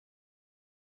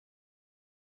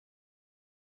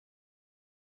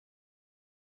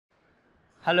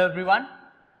Hello everyone,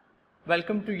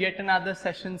 welcome to yet another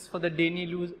sessions for the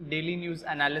daily news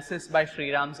analysis by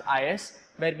SRIRAM'S IAS,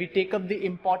 where we take up the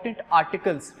important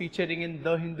articles featuring in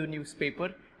the Hindu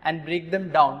newspaper and break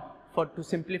them down to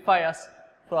simplify us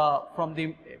from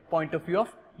the point of view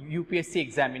of UPSC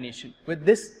examination. With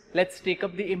this, let's take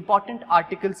up the important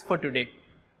articles for today.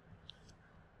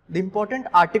 The important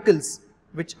articles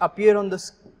which appear on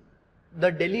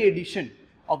the Delhi edition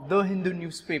of the Hindu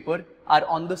newspaper are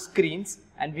on the screens,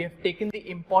 and we have taken the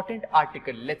important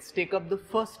article. Let's take up the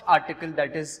first article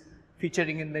that is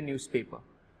featuring in the newspaper.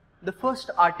 The first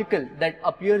article that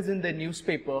appears in the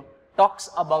newspaper talks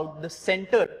about the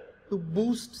center to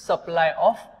boost supply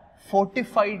of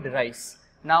fortified rice.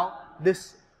 Now,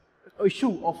 this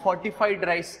issue of fortified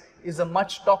rice is a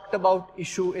much talked about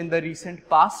issue in the recent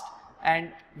past,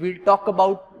 and we'll talk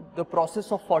about the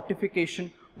process of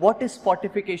fortification. What is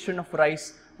fortification of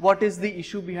rice? What is the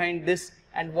issue behind this?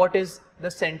 And what is the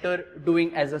center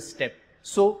doing as a step?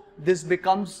 So this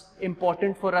becomes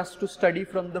important for us to study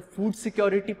from the food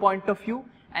security point of view,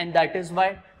 and that is why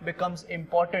it becomes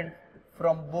important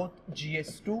from both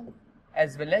GS2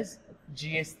 as well as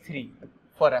GS3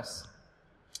 for us.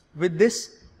 With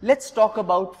this, let's talk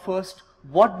about first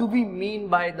what do we mean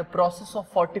by the process of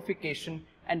fortification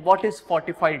and what is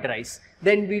fortified rice.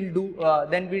 Then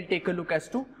we'll take a look as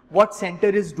to what center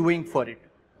is doing for it.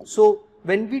 So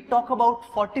when we talk about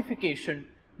fortification,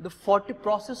 the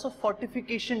process of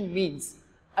fortification means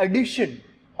addition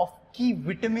of key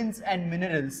vitamins and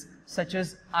minerals such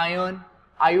as iron,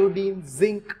 iodine,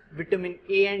 zinc, vitamin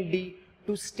A and D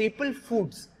to staple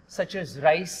foods such as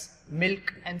rice,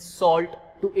 milk and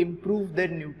salt to improve their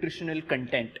nutritional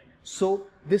content. So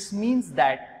this means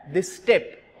that this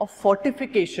step of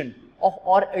fortification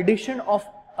or addition of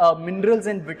minerals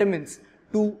and vitamins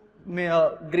to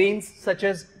grains such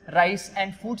as rice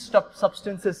and food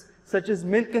substances such as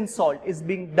milk and salt is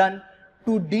being done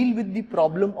to deal with the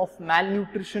problem of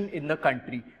malnutrition in the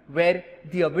country, where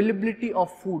the availability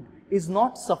of food is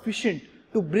not sufficient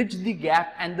to bridge the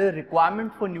gap and the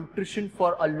requirement for nutrition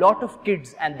for a lot of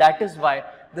kids, and that is why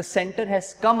the center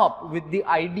has come up with the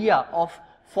idea of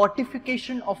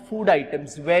fortification of food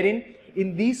items, wherein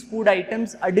in these food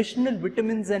items additional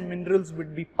vitamins and minerals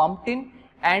would be pumped in,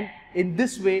 and in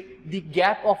this way the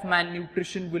gap of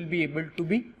malnutrition will be able to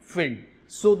be filled.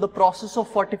 So the process of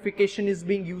fortification is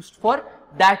being used for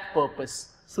that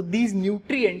purpose. So these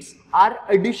nutrients are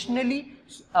additionally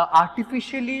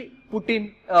artificially put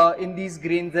in these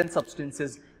grains and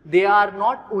substances. They are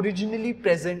not originally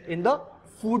present in the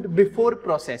food before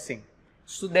processing.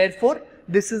 So therefore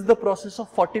this is the process of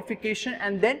fortification.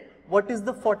 And then what is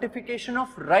the fortification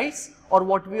of rice, or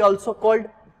what we also called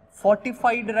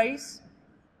fortified rice?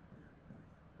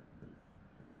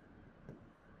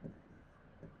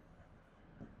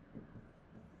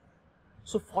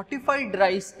 So fortified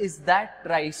rice is that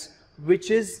rice which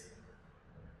is,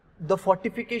 the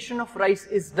fortification of rice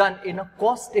is done in a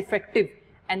cost effective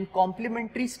and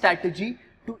complementary strategy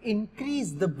to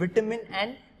increase the vitamin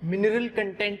and mineral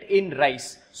content in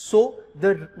rice. So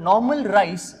the normal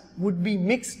rice would be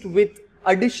mixed with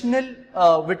additional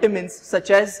vitamins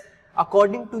such as,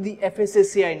 according to the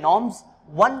FSSAI norms,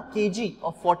 1 kg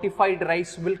of fortified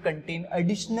rice will contain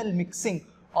additional mixing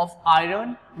of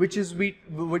iron which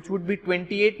would be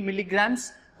 28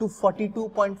 milligrams to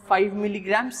 42.5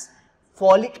 milligrams.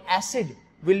 Folic acid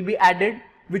will be added,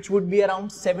 which would be around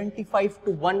 75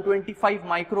 to 125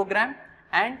 microgram,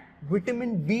 and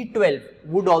vitamin B12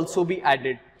 would also be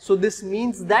added. So this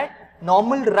means that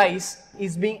normal rice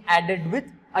is being added with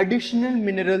additional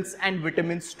minerals and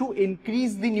vitamins to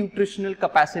increase the nutritional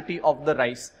capacity of the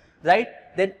rice, right?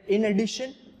 Then in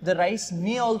addition, the rice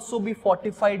may also be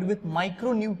fortified with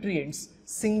micronutrients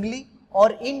singly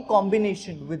or in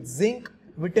combination with zinc,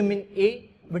 vitamin A,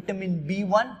 vitamin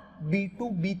B1, B2,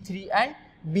 B3 and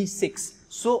B6.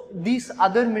 So these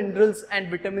other minerals and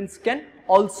vitamins can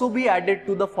also be added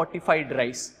to the fortified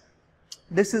rice.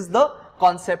 This is the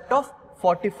concept of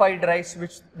fortified rice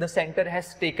which the center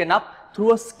has taken up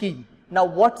through a scheme. Now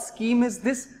what scheme is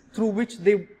this through which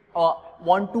they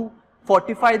want to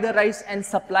fortify the rice and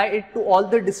supply it to all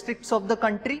the districts of the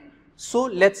country? So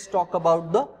let's talk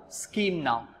about the scheme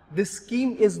now. This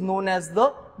scheme is known as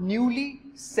the newly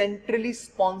centrally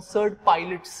sponsored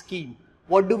pilot scheme.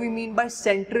 What do we mean by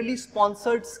centrally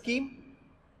sponsored scheme?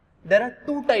 There are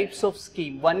two types of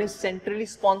scheme. One is centrally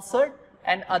sponsored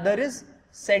and other is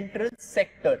central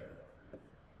sector.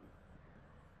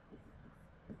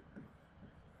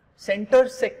 Center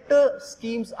sector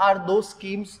schemes are those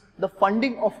schemes the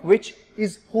funding of which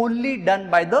is wholly done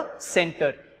by the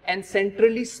center, and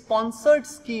centrally sponsored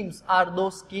schemes are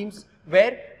those schemes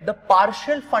where the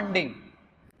partial funding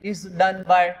is done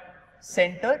by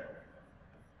center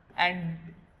and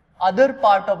other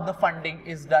part of the funding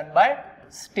is done by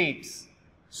states.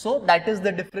 So that is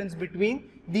the difference between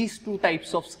these two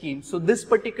types of schemes. So this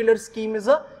particular scheme is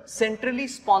a centrally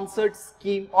sponsored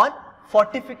scheme on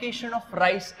fortification of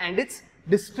rice and its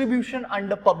distribution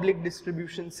under public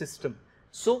distribution system.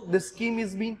 So this scheme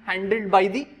is being handled by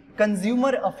the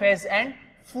Consumer Affairs and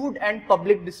Food and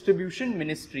Public Distribution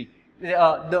Ministry.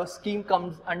 The scheme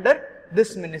comes under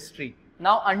this ministry.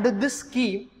 Now under this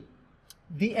scheme,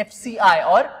 the FCI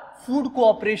or Food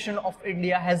Corporation of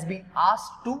India has been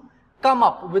asked to come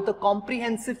up with a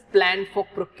comprehensive plan for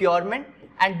procurement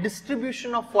and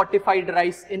distribution of fortified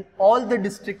rice in all the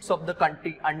districts of the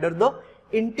country under the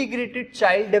Integrated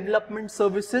Child Development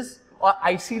Services or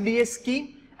ICDS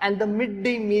scheme and the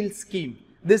midday meal scheme.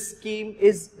 This scheme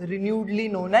is renewedly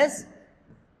known as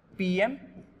PM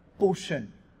Poshan.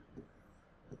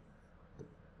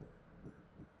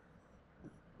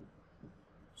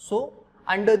 So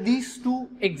under these two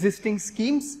existing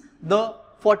schemes, the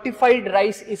fortified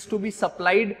rice is to be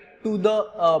supplied to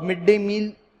the midday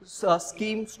meal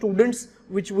scheme students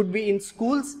which would be in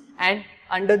schools, and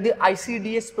under the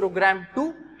ICDS program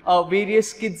to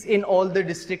various kids in all the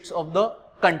districts of the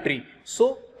country.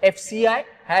 So FCI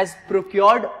has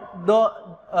procured the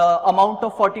amount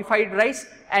of fortified rice,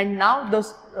 and now the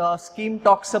scheme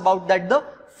talks about that the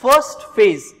first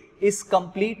phase is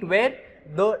complete where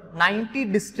the 90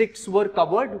 districts were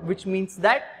covered, which means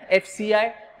that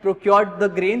FCI procured the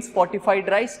grains, fortified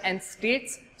rice, and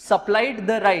states supplied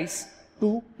the rice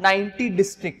to 90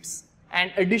 districts,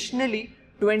 and additionally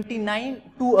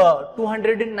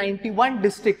 291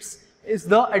 districts is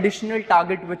the additional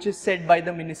target which is set by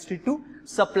the ministry to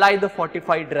supply the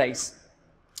fortified rice.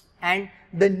 And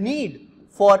the need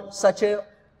for such a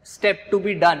step to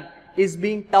be done is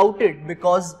being touted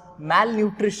because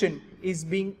malnutrition is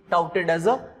being touted as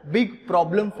a big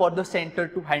problem for the center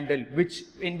to handle,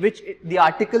 in which the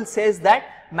article says that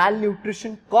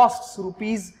malnutrition costs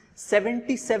rupees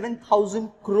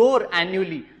 77,000 crore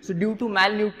annually. So due to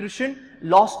malnutrition,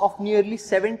 loss of nearly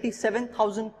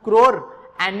 77,000 crore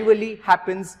annually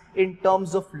happens in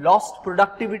terms of lost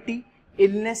productivity,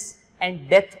 illness and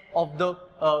death of the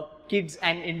kids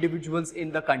and individuals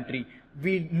in the country.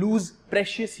 We lose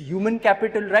precious human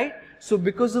capital, right? So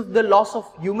because of the loss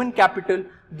of human capital,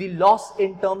 the loss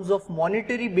in terms of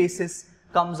monetary basis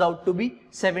comes out to be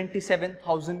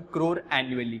 77,000 crore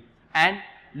annually, and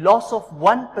loss of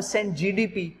 1%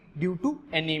 GDP due to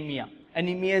anemia.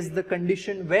 Anemia is the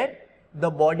condition where the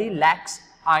body lacks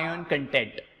iron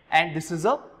content, and this is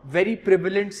a very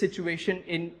prevalent situation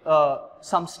in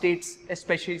some states,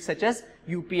 especially such as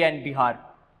UP and Bihar.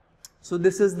 So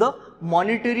this is the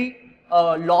monetary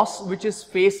loss which is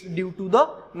faced due to the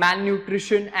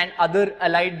malnutrition and other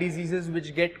allied diseases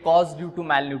which get caused due to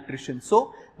malnutrition.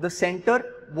 So the center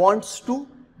wants to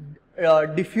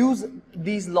diffuse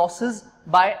these losses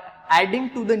by adding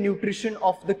to the nutrition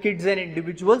of the kids and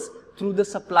individuals through the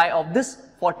supply of this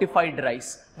fortified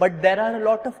rice. But there are a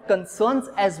lot of concerns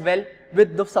as well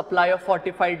with the supply of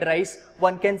fortified rice.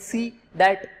 One can see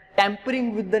that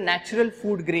tampering with the natural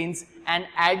food grains and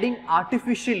adding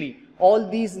artificially all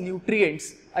these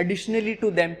nutrients additionally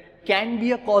to them can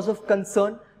be a cause of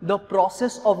concern. The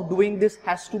process of doing this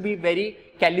has to be very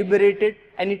calibrated,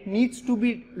 and it needs to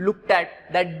be looked at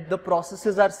that the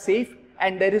processes are safe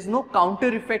and there is no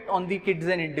counter effect on the kids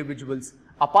and individuals.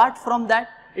 Apart from that,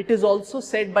 it is also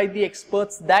said by the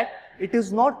experts that it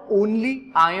is not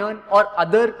only iron or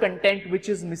other content which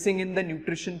is missing in the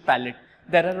nutrition palette.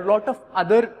 There are a lot of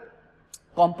other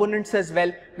components as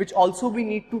well which also we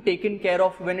need to taken care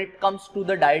of when it comes to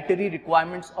the dietary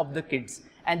requirements of the kids,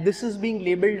 and this is being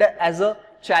labeled as a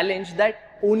challenge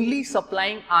that only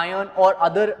supplying iron or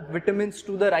other vitamins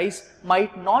to the rice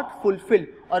might not fulfill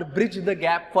or bridge the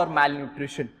gap for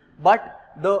malnutrition.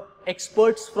 But the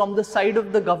experts from the side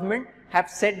of the government have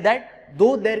said that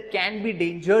though there can be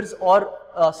dangers or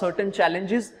certain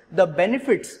challenges, the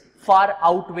benefits far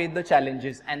outweigh the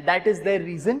challenges, and that is their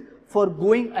reason for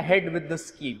going ahead with the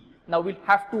scheme. Now we'll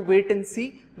have to wait and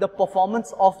see the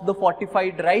performance of the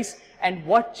fortified rice and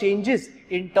what changes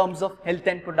in terms of health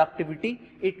and productivity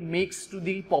it makes to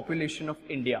the population of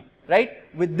India, right?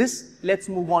 With this, let's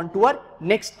move on to our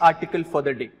next article for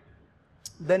the day.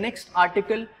 The next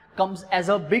article comes as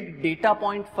a big data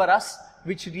point for us,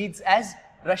 which reads as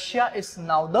Russia is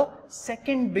now the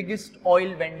second biggest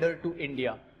oil vendor to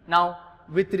India. Now,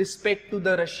 with respect to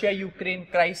the Russia-Ukraine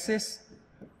crisis,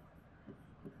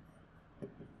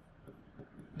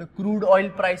 the crude oil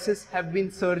prices have been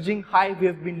surging high. We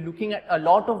have been looking at a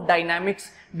lot of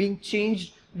dynamics being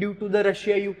changed due to the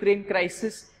Russia-Ukraine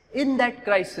crisis. In that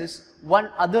crisis, one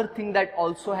other thing that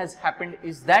also has happened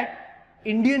is that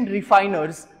Indian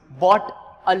refiners bought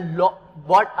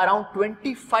around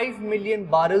 25 million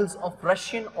barrels of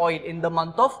Russian oil in the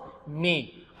month of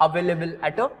May, available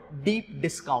at a deep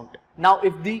discount. Now,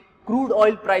 if the crude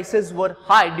oil prices were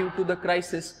high due to the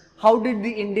crisis, how did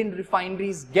the Indian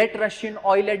refineries get Russian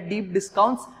oil at deep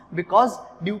discounts? Because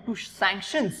due to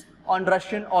sanctions on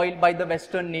Russian oil by the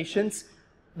Western nations,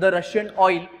 the Russian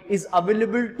oil is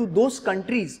available to those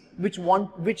countries which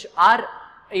are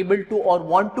able to or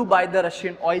want to buy the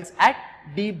Russian oils at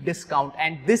deep discount,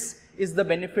 and this is the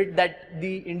benefit that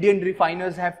the Indian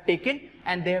refiners have taken,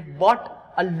 and they have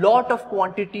bought a lot of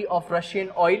quantity of Russian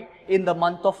oil in the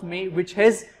month of May, which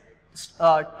has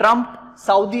trumped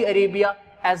Saudi Arabia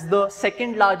as the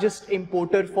second largest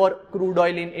importer for crude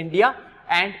oil in India,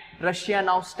 and Russia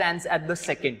now stands at the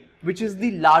second, which is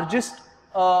the largest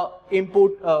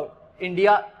import.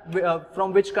 India,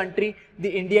 from which country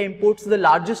India imports the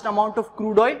largest amount of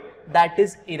crude oil? That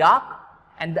is Iraq,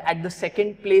 and at the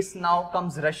second place now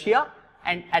comes Russia,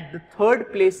 and at the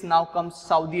third place now comes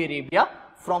Saudi Arabia,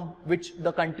 from which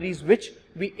the countries which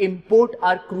we import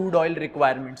our crude oil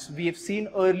requirements. We have seen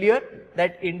earlier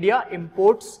that India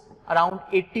imports around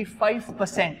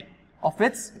 85% of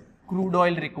its crude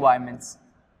oil requirements.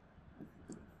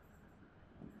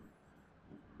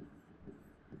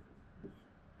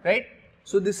 Right?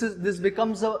 So this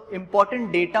becomes an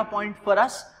important data point for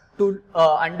us to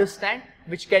understand,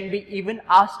 which can be even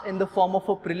asked in the form of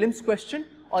a prelims question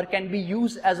or can be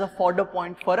used as a fodder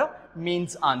point for a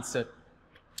mains answer.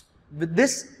 With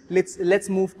this, let's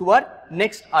move to our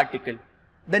next article.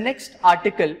 The next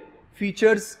article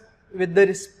features with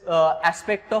the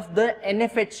aspect of the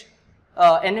NFHS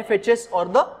or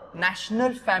the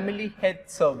National Family Health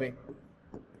Survey.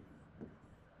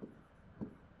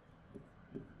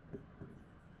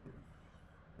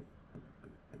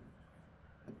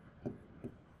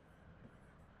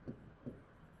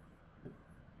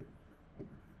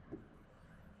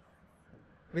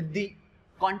 With the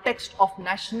context of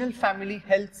National Family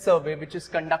Health Survey, which is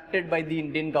conducted by the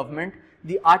Indian government,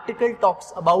 the article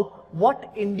talks about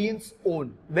what Indians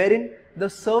own, wherein the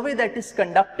survey that is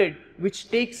conducted, which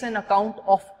takes an account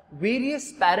of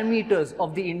various parameters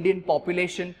of the Indian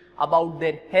population, about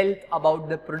their health, about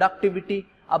their productivity,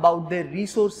 about their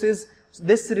resources.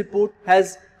 This report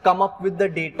has come up with the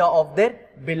data of their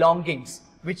belongings,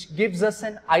 which gives us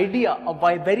an idea of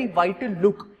a very vital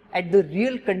look at the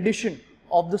real condition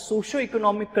of the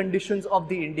socio-economic conditions of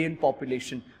the Indian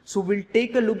population. So we'll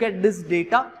take a look at this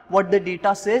data, what the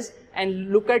data says,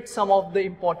 and look at some of the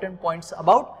important points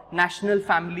about National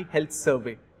Family Health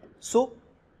Survey. So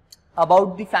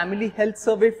about the Family Health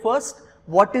Survey first,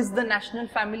 what is the National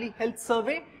Family Health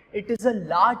Survey? It is a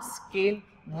large-scale,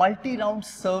 multi-round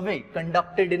survey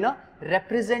conducted in a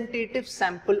representative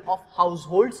sample of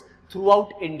households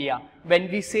throughout India.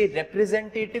 When we say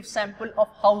representative sample of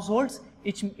households,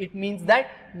 it means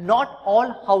that not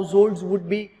all households would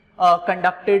be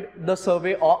conducted the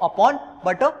survey upon,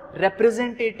 but a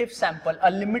representative sample, a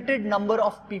limited number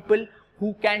of people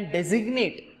who can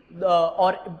designate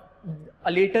or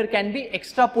later can be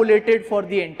extrapolated for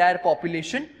the entire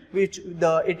population, which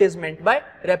it is meant by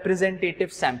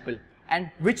representative sample. And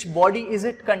which body is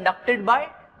it conducted by?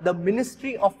 The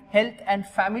Ministry of Health and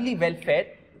Family Welfare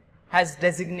has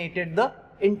designated the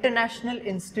International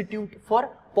Institute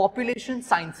for Population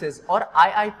Sciences, or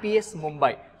IIPS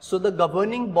Mumbai. So the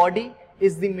governing body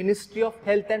is the Ministry of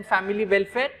Health and Family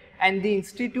Welfare, and the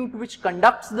institute which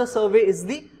conducts the survey is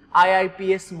the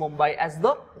IIPS Mumbai as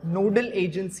the nodal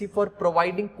agency for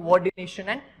providing coordination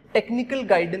and technical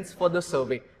guidance for the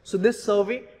survey. So this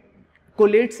survey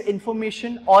collates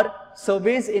information or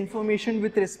surveys information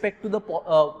with respect to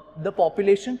the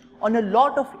population on a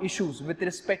lot of issues with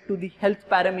respect to the health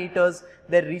parameters,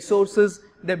 their resources,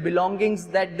 their belongings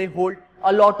that they hold,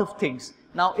 a lot of things.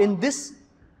 Now in this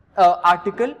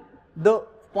article, the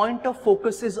point of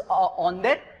focus is on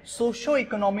their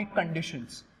socio-economic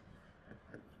conditions.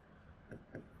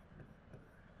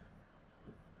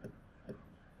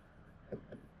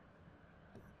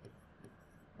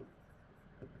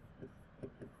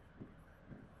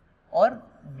 Or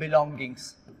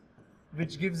belongings,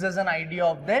 which gives us an idea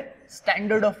of their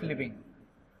standard of living.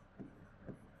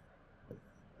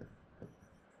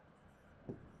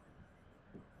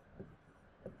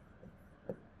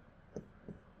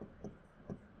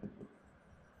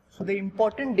 So the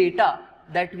important data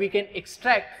that we can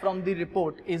extract from the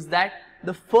report is that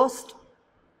the first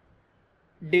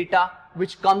data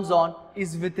which comes on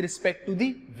is with respect to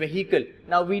the vehicle.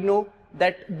 Now we know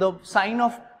that the sign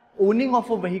of owning of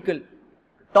a vehicle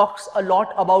talks a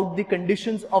lot about the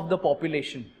conditions of the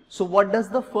population. So what does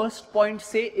the first point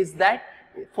say is that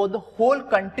for the whole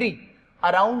country,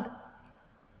 around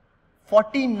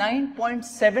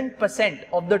 49.7%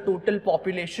 of the total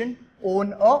population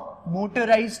own a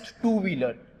motorized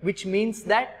two-wheeler, which means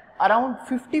that around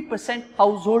 50%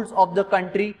 households of the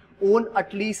country own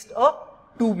at least a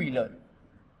two-wheeler.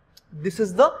 This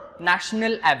is the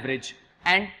national average,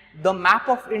 and the map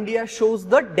of India shows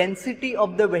the density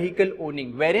of the vehicle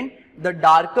owning, wherein the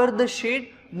darker the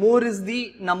shade, more is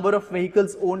the number of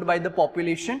vehicles owned by the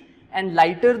population, and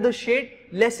lighter the shade,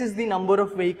 less is the number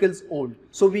of vehicles owned.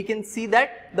 So we can see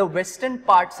that the western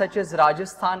parts such as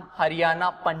Rajasthan,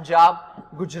 Haryana, Punjab,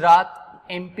 Gujarat,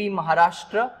 MP,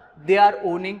 Maharashtra, they are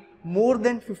owning more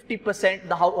than 50%,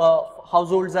 the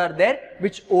households are there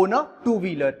which own a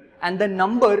two-wheeler, and the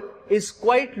number is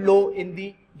quite low in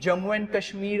the Jammu and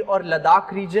Kashmir or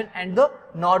Ladakh region and the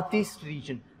northeast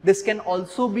region. This can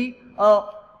also be a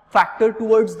factor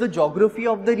towards the geography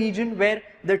of the region, where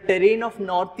the terrain of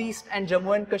northeast and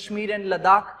Jammu and Kashmir and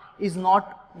Ladakh is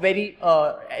not very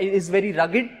very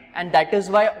rugged, and that is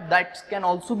why that can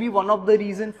also be one of the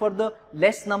reasons for the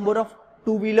less number of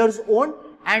two-wheelers owned,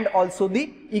 and also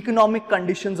the economic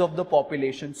conditions of the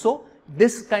population. So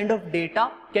this kind of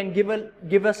data can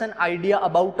give us an idea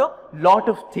about a lot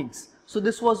of things. So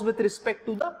this was with respect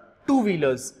to the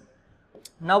two-wheelers.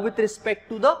 Now with respect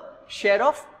to the share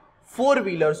of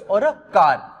four-wheelers or a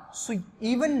car. So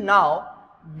even now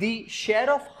the share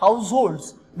of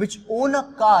households which own a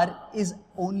car is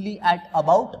only at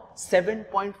about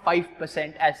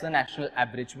 7.5% as the national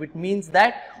average, which means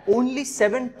that only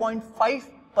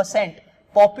 7.5%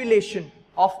 population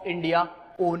of India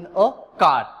own a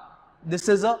car. This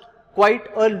is quite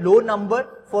a low number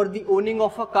for the owning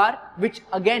of a car, which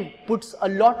again puts a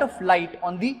lot of light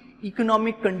on the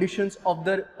economic conditions of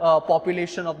the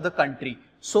population of the country.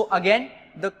 So again,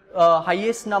 the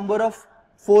highest number of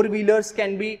four-wheelers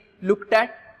can be looked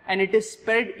at, and it is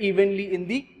spread evenly in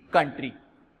the country,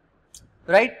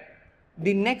 right?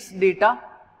 The next data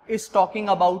is talking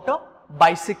about a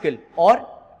bicycle, or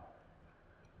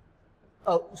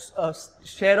a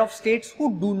share of states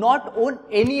who do not own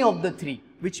any of the three,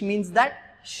 which means that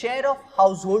share of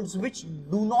households which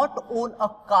do not own a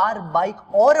car, bike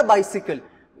or a bicycle.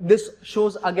 This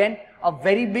shows again a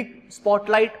very big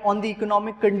spotlight on the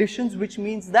economic conditions, which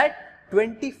means that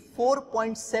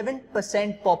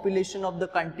 24.7% population of the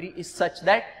country is such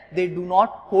that they do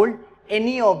not hold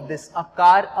any of this, a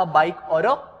car, a bike or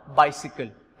a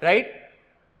bicycle, right?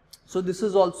 So this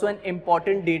is also an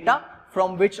important data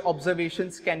from which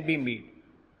observations can be made.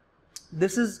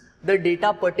 This is the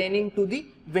data pertaining to the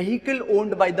vehicle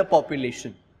owned by the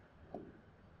population.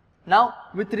 Now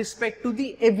with respect to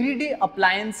the everyday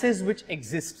appliances which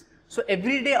exist. So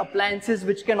everyday appliances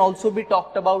which can also be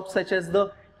talked about, such as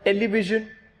the television,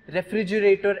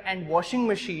 refrigerator and washing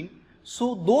machine.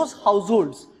 So those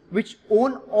households which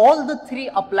own all the three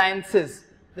appliances,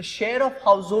 the share of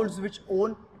households which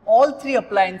own all three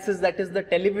appliances, that is the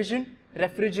television,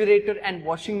 refrigerator and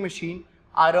washing machine,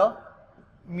 are a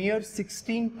mere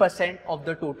 16% of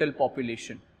the total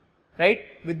population, right?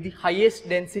 With the highest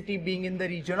density being in the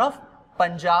region of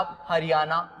Punjab,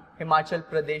 Haryana, Himachal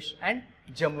Pradesh and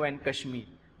Jammu and Kashmir.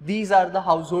 These are the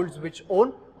households which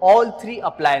own all three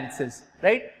appliances,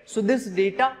 right? So this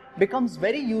data becomes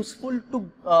very useful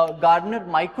to garner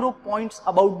micro points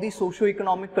about the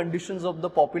socio-economic conditions of the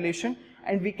population,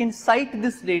 and we can cite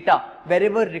this data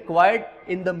wherever required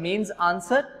in the mains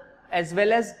answer, as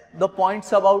well as the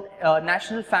points about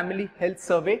National Family Health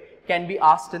Survey can be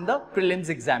asked in the prelims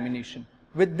examination.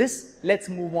 With this, let's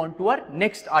move on to our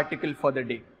next article for the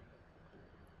day.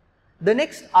 The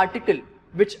next article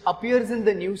which appears in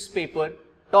the newspaper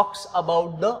talks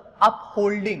about the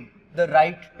upholding the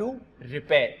right to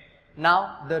repair.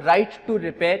 Now, the right to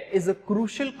repair is a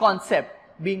crucial concept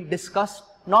being discussed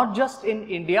not just in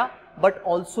India but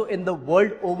also in the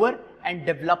world over, and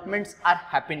developments are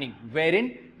happening,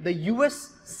 wherein the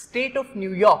US state of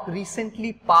New York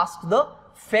recently passed the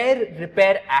Fair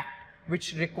Repair Act,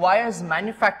 which requires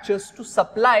manufacturers to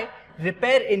supply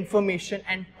repair information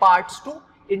and parts to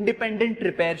independent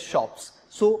repair shops.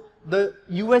 So the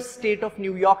US state of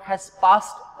New York has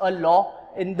passed a law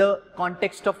in the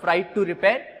context of right to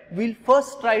repair. We'll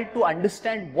first try to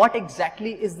understand what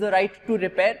exactly is the right to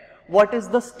repair, what is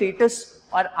the status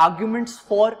or arguments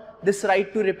for this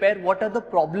right to repair, what are the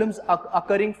problems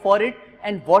occurring for it,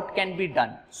 and what can be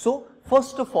done. So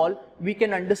first of all, we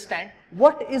can understand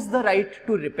what is the right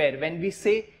to repair. When we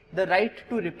say the right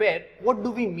to repair, what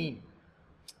do we mean?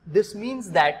 This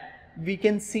means that we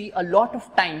can see a lot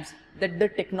of times that the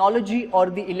technology or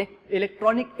the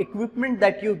electronic equipment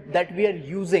that we are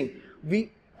using,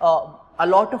 a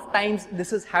lot of times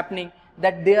this is happening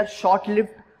that they are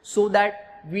short-lived, so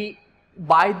that we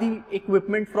buy the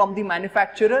equipment from the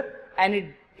manufacturer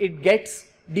and it gets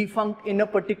defunct in a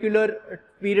particular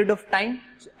period of time,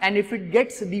 and if it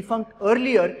gets defunct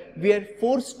earlier, we are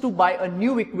forced to buy a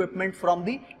new equipment from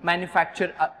the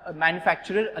manufacturer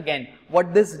again.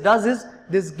 What this does is,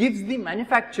 this gives the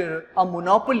manufacturer a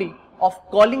monopoly of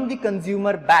calling the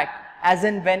consumer back as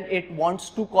and when it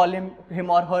wants to call him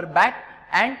or her back,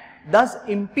 and thus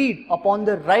impede upon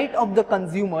the right of the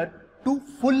consumer to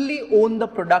fully own the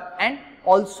product and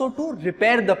also to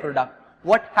repair the product.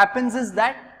 What happens is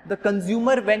that the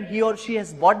consumer, when he or she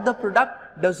has bought the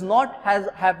product, does not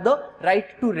have the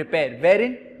right to repair,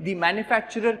 wherein the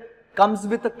manufacturer comes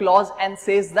with a clause and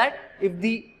says that if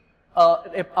the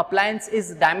appliance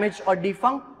is damaged or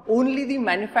defunct, only the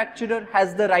manufacturer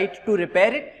has the right to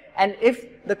repair it, and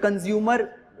if the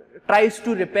consumer tries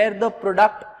to repair the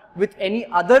product with any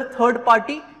other third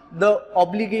party, the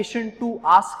obligation to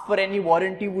ask for any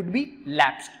warranty would be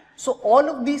lapsed. So all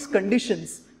of these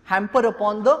conditions hamper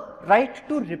upon the right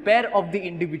to repair of the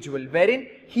individual, wherein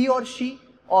he or she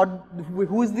or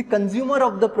who is the consumer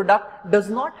of the product does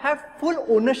not have full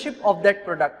ownership of that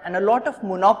product, and a lot of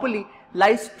monopoly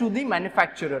lies to the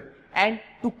manufacturer. And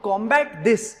to combat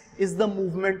this is the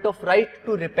movement of right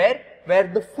to repair, where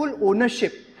the full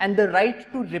ownership and the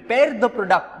right to repair the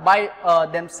product by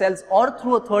themselves or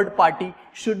through a third party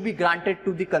should be granted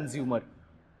to the consumer.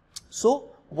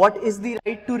 So what is the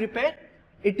right to repair?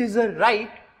 It is a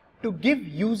right to give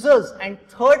users and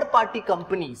third party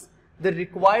companies the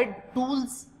required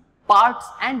tools, parts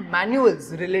and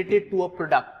manuals related to a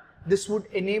product. This would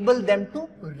enable them to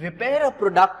repair a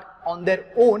product on their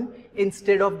own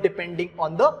instead of depending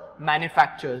on the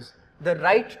manufacturers. The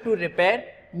right to repair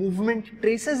movement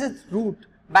traces its root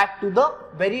back to the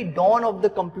very dawn of the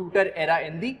computer era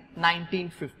in the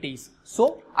 1950s.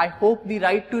 So I hope the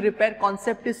right to repair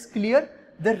concept is clear.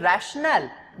 The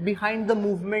rationale behind the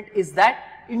movement is that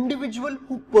individual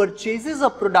who purchases a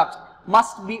product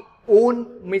must be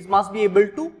able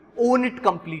to own it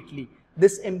completely.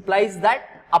 This implies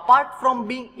that apart from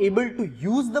being able to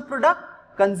use the product,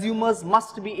 consumers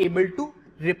must be able to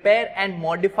repair and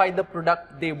modify the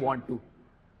product they want to.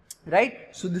 Right?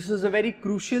 So this is a very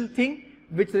crucial thing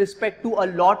with respect to a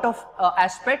lot of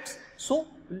aspects. So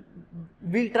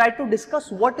we'll try to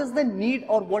discuss what is the need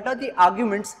or what are the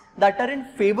arguments that are in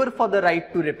favor for the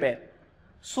right to repair.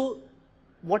 So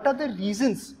what are the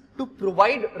reasons to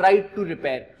provide right to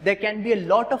repair? There can be a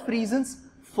lot of reasons.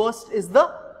 First is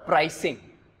the pricing.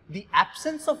 The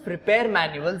absence of repair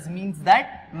manuals means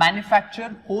that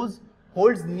manufacturer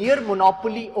holds near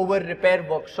monopoly over repair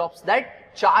workshops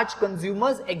that charge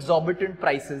consumers exorbitant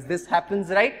prices. This happens,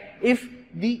 right, if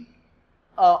the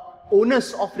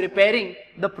onus of repairing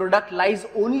the product lies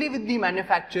only with the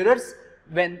manufacturers.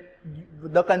 When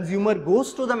the consumer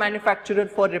goes to the manufacturer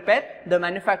for repair, the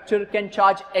manufacturer can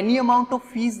charge any amount of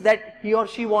fees that he or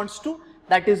she wants to.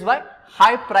 That is why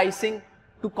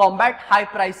to combat high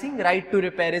pricing, right to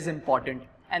repair is important.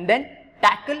 And then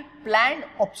tackle planned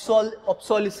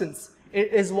obsolescence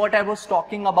is what I was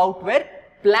talking about, where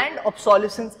planned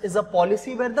obsolescence is a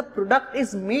policy where the product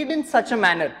is made in such a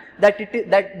manner that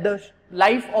the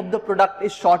life of the product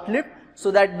is short-lived, so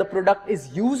that the product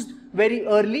is used very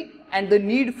early and the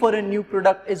need for a new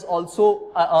product is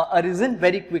also arisen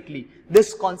very quickly.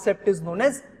 This concept is known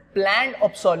as planned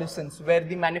obsolescence, where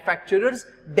the manufacturers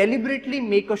deliberately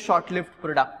make a short-lived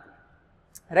product,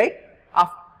 right?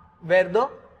 Where the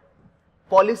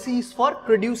policy is for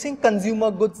producing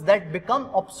consumer goods that become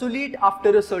obsolete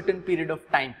after a certain period of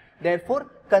time. Therefore,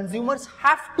 consumers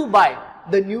have to buy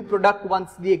the new product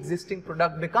once the existing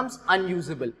product becomes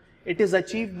unusable. It is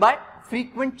achieved by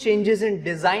frequent changes in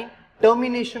design,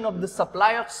 termination of the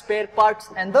supply of spare parts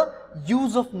and the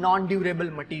use of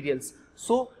non-durable materials.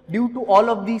 So due to all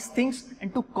of these things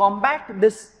and to combat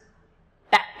this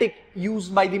tactic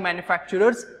used by the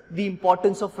manufacturers, the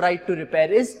importance of right to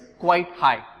repair is quite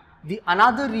high. The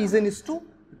another reason is to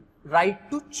right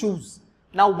to choose.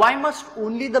 Now why must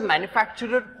only the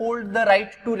manufacturer hold the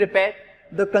right to repair?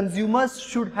 The consumers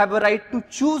should have a right to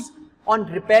choose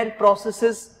on repair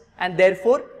processes, and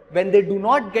therefore when they do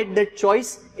not get that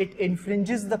choice, it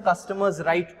infringes the customer's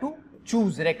right to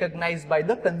choose recognized by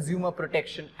the Consumer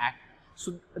Protection Act.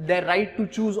 So their right to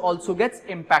choose also gets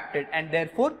impacted, and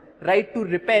therefore right to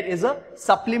repair is a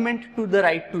supplement to the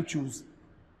right to choose.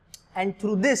 And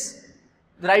through this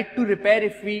right to repair,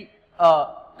 if we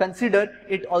consider,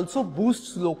 it also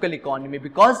boosts local economy,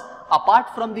 because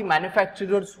apart from the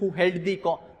manufacturers who held the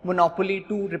monopoly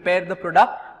to repair the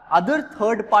product, other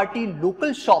third party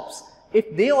local shops,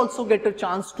 if they also get a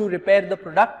chance to repair the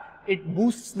product, it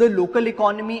boosts the local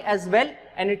economy as well,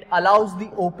 and it allows the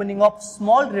opening of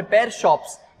small repair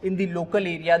shops in the local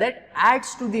area that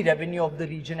adds to the revenue of the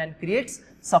region and creates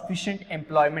sufficient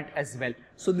employment as well.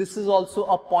 So this is also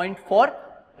a point for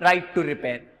right to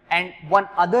repair. And one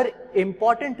other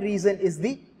important reason is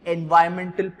the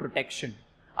environmental protection.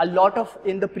 A lot of,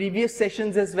 in the previous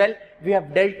sessions as well, we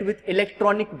have dealt with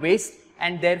electronic waste,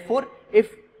 and therefore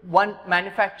if one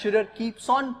manufacturer keeps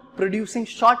on producing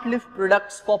short-lived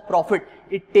products for profit,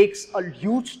 it takes a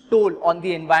huge toll on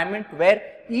the environment, where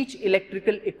each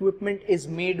electrical equipment is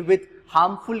made with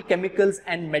harmful chemicals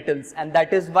and metals, and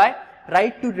that is why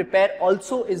right to repair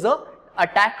also is a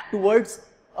attack towards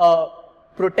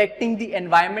protecting the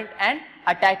environment and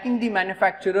attacking the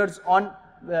manufacturers on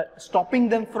stopping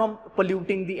them from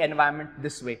polluting the environment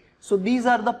this way. So these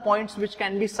are the points which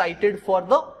can be cited for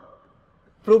the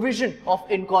provision of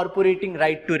incorporating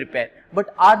right to repair.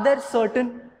 But are there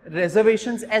certain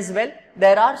reservations as well?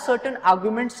 There are certain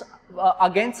arguments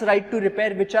against right to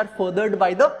repair which are furthered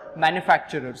by the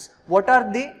manufacturers. What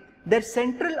are they? Their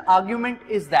central argument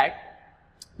is that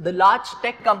the large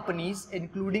tech companies,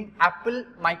 including Apple,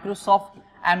 Microsoft,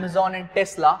 Amazon and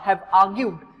Tesla, have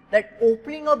argued that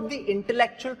opening up the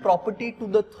intellectual property to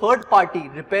the third party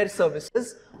repair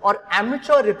services or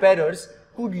amateur repairers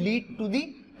could lead to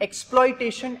the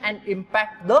exploitation and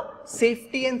impact the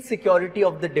safety and security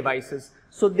of the devices.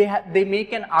 So they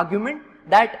make an argument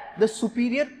that the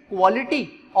superior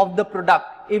quality of the product,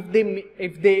 if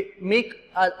they make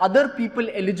other people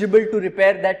eligible to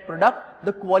repair that product,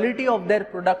 the quality of their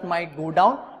product might go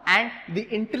down, and the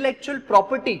intellectual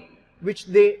property which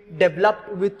they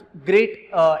developed with great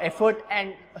effort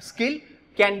and skill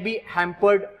can be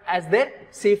hampered as their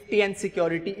safety and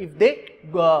security if they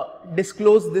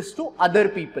disclose this to other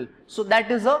people. So that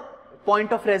is a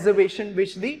point of reservation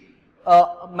which the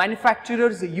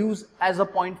manufacturers use as a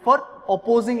point for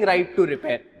opposing right to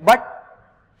repair.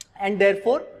 And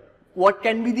therefore, what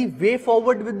can be the way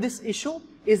forward with this issue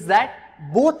is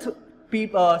that both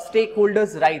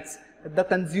stakeholders' rights, the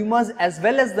consumers as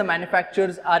well as the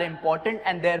manufacturers, are important,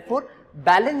 and therefore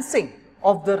balancing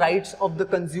of the rights of the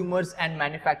consumers and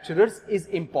manufacturers is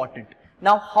important.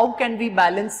 Now, how can we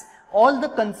balance all the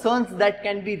concerns that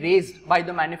can be raised by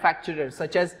the manufacturers,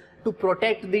 such as to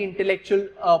protect the intellectual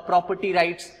property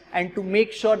rights and to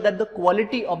make sure that the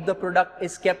quality of the product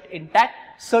is kept intact?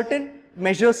 Certain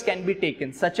measures can be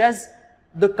taken, such as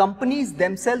the companies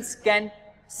themselves can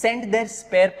send their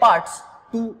spare parts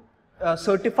to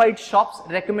certified shops,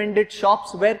 recommended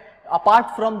shops, where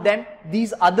apart from them,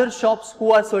 these other shops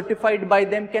who are certified by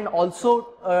them can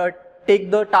also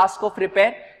take the task of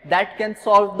repair. That can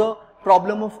solve the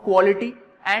problem of quality.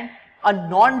 And a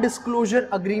non-disclosure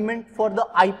agreement for the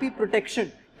IP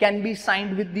protection can be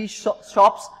signed with these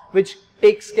shops, which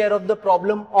takes care of the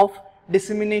problem of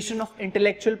dissemination of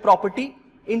intellectual property.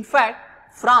 In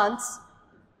fact, France,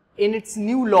 in its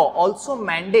new law, also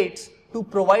mandates to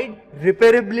provide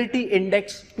repairability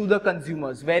index to the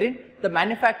consumers, wherein the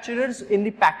manufacturers in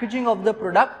the packaging of the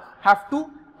product have to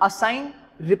assign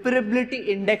repairability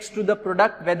index to the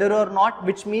product, whether or not,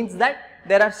 which means that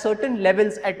there are certain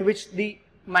levels at which the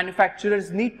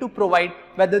manufacturers need to provide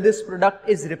whether this product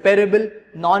is repairable,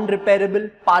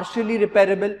 non-repairable, partially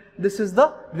repairable. This is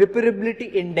the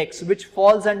repairability index, which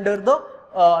falls under the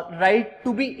right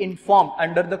to be informed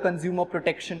under the Consumer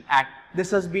Protection Act.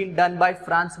 This has been done by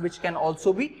France, which can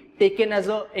also be taken as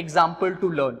an example to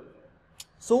learn.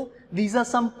 So these are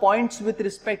some points with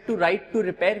respect to right to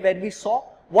repair, where we saw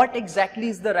what exactly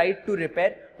is the right to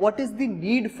repair, what is the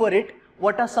need for it,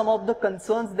 what are some of the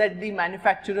concerns that the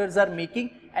manufacturers are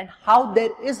making, and how there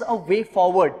is a way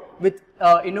forward with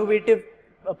innovative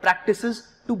practices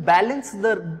to balance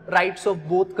the rights of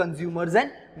both consumers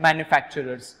and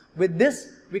manufacturers. With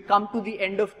this, we come to the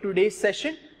end of today's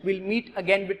session. We'll meet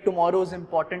again with tomorrow's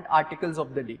important articles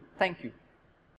of the day. Thank you.